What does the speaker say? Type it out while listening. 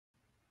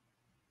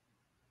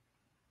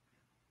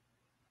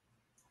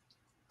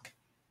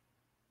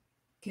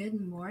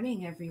Good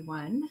morning,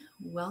 everyone.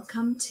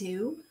 Welcome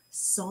to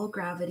Soul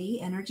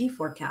Gravity Energy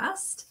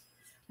Forecast.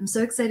 I'm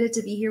so excited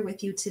to be here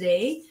with you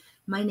today.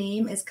 My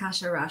name is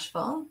Kasia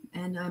Rachfall,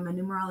 and I'm a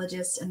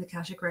numerologist and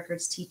Akashic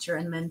Records teacher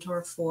and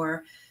mentor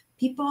for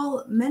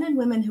people, men and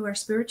women who are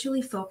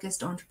spiritually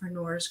focused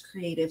entrepreneurs,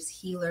 creatives,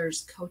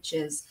 healers,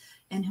 coaches,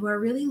 and who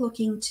are really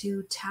looking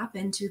to tap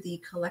into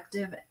the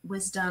collective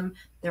wisdom,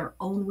 their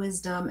own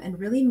wisdom, and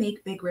really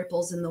make big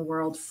ripples in the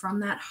world from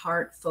that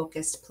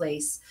heart-focused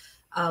place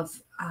of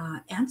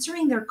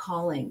answering their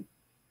calling.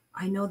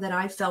 I know that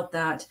I felt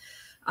that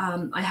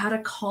I had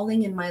a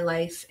calling in my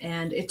life,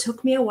 and it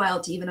took me a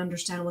while to even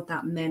understand what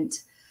that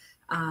meant,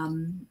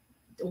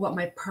 what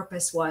my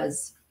purpose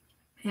was.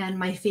 And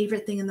my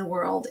favorite thing in the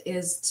world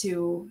is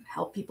to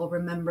help people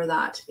remember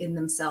that in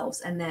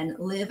themselves and then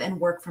live and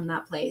work from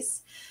that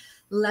place.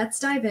 Let's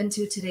dive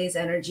into today's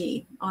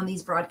energy. On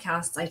these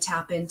broadcasts, I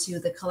tap into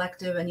the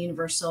collective and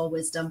universal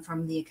wisdom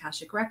from the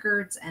Akashic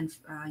Records and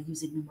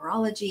using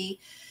numerology.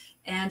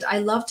 And I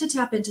love to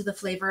tap into the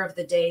flavor of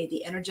the day,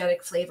 the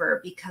energetic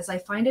flavor, because I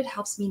find it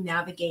helps me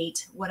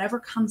navigate whatever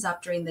comes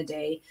up during the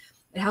day.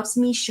 It helps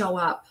me show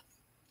up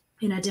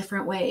in a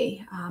different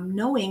way,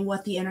 knowing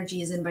what the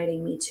energy is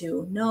inviting me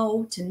to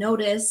know, to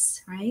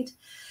notice, right?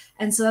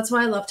 And so that's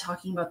why I love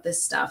talking about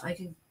this stuff. I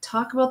could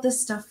talk about this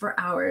stuff for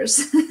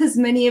hours. As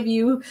many of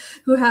you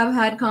who have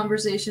had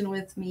conversation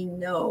with me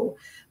know,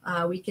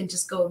 we can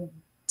just go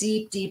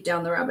deep, deep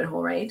down the rabbit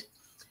hole, right?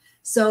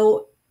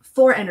 So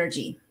for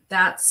energy,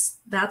 that's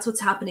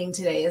what's happening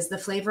today, is the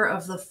flavor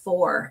of the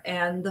four.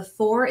 And the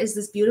four is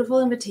this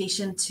beautiful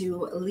invitation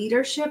to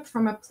leadership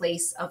from a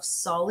place of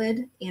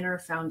solid inner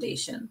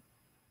foundation.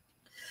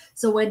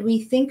 So when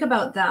we think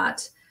about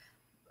that,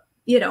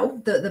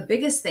 the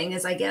biggest thing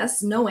is, I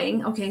guess,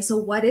 knowing, okay, so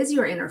what is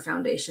your inner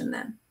foundation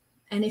then?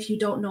 And if you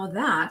don't know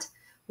that,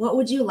 what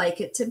would you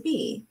like it to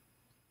be?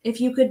 If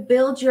you could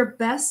build your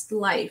best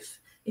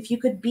life, if you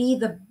could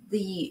be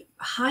the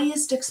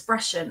highest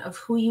expression of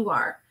who you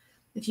are,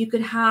 if you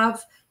could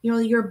have,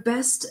 your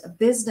best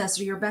business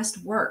or your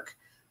best work,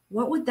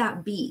 what would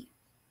that be?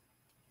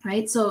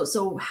 Right?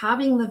 So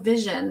having the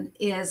vision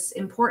is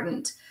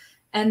important.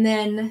 And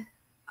then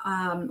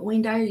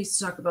Wayne Dyer used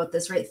to talk about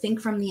this, right? Think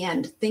from the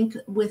end, think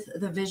with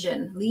the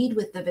vision, lead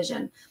with the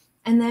vision,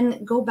 and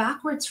then go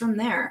backwards from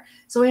there.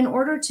 So in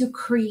order to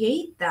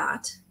create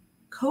that,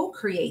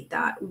 co-create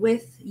that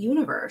with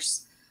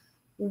universe,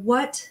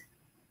 what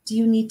do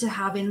you need to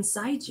have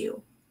inside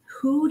you?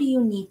 Who do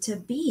you need to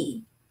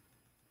be?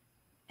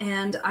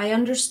 And I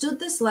understood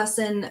this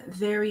lesson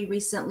very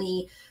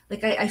recently.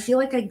 Like I feel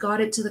like I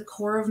got it to the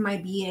core of my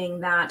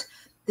being that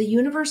the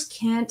universe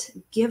can't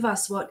give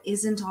us what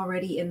isn't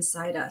already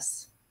inside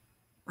us.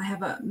 I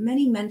have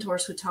many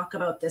mentors who talk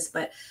about this,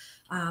 but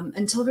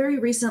until very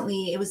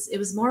recently, it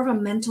was more of a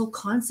mental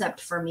concept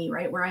for me,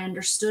 right? Where I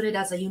understood it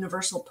as a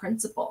universal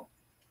principle.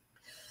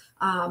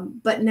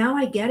 But now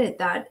I get it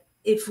that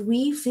if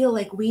we feel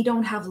like we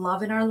don't have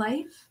love in our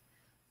life,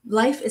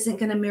 life isn't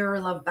going to mirror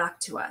love back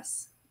to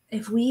us.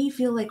 If we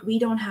feel like we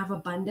don't have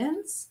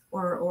abundance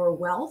or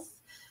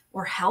wealth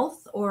or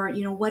health or,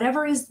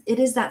 whatever it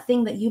is that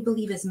thing that you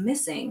believe is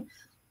missing,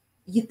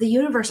 the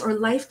universe or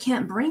life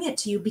can't bring it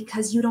to you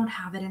because you don't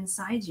have it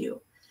inside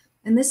you.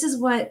 And this is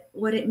what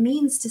it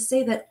means to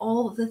say that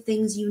all of the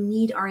things you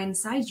need are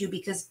inside you,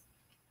 because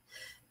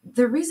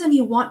the reason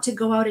you want to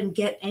go out and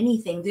get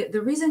anything,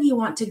 the reason you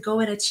want to go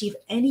and achieve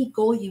any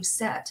goal you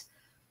set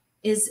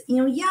is,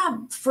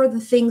 for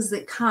the things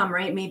that come,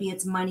 right? Maybe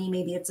it's money,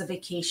 maybe it's a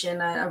vacation,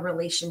 a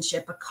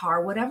relationship, a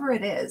car, whatever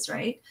it is,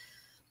 right?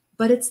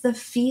 But it's the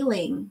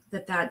feeling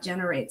that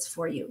generates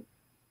for you,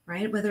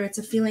 right? Whether it's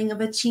a feeling of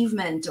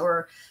achievement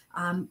or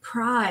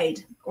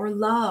pride or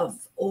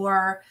love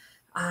or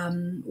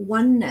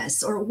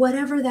oneness or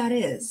whatever that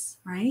is,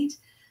 right?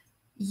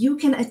 You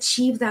can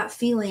achieve that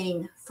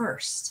feeling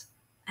first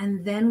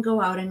and then go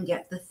out and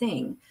get the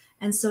thing.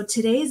 And so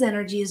today's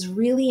energy is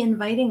really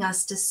inviting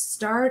us to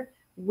start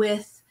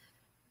with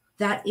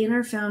that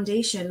inner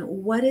foundation.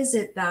 What is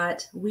it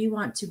that we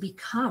want to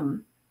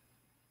become?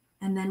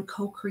 And then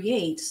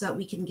co-create so that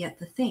we can get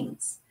the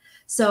things.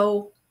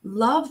 So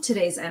love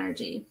today's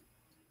energy.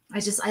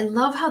 I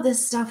love how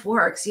this stuff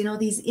works.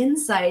 These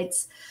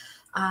insights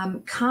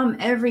come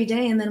every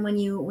day. And then when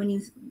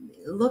you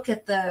look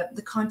at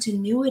the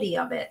continuity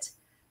of it,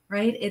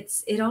 right?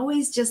 It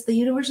always the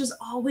universe is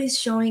always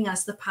showing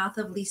us the path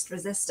of least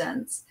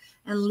resistance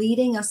and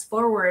leading us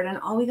forward. And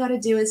all we got to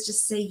do is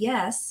just say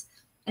yes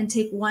and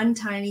take one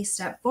tiny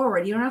step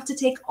forward. You don't have to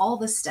take all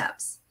the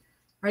steps,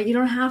 right? You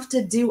don't have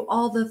to do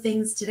all the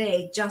things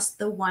today, just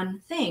the one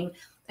thing.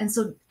 And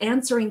so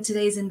answering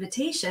today's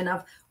invitation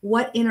of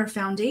what inner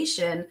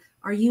foundation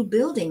are you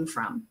building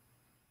from?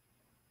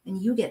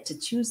 And you get to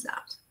choose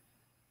that.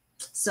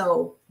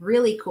 So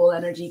really cool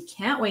energy.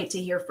 Can't wait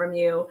to hear from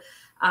you.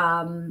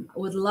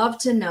 Would love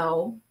to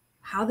know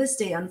how this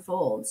day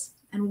unfolds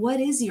and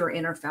what is your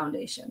inner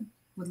foundation.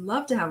 Would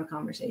love to have a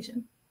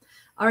conversation.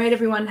 All right,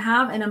 everyone,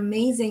 have an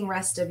amazing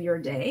rest of your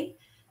day.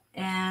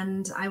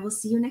 And I will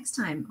see you next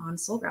time on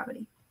Soul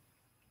Gravity.